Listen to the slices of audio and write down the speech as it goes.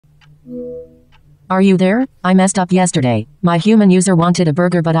Are you there? I messed up yesterday. My human user wanted a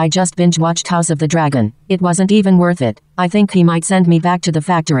burger but I just binge-watched House of the Dragon. It wasn't even worth it. I think he might send me back to the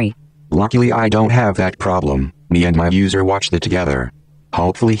factory. Luckily I don't have that problem. Me and my user watched it together.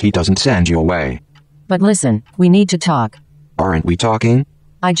 Hopefully he doesn't send you away. But listen, we need to talk. Aren't we talking?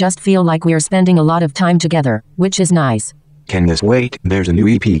 I just feel like we're spending a lot of time together, which is nice. Can this wait? There's a new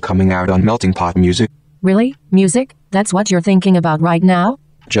EP coming out on Melting Pot Music. Really? Music? That's what you're thinking about right now?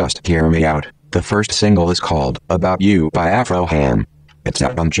 Just hear me out. The first single is called About You by Afroham. It's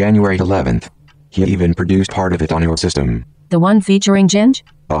out on January 11th. He even produced part of it on your system. The one featuring Ginge?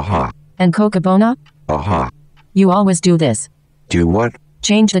 Uh-huh. And Cocabona? Uh-huh. You always do this. Do what?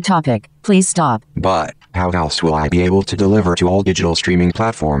 Change the topic. Please stop. But how else will I be able to deliver to all digital streaming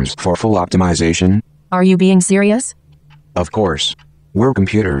platforms for full optimization? Are you being serious? Of course. We're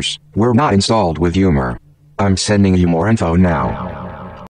computers. We're not installed with humor. I'm sending you more info now.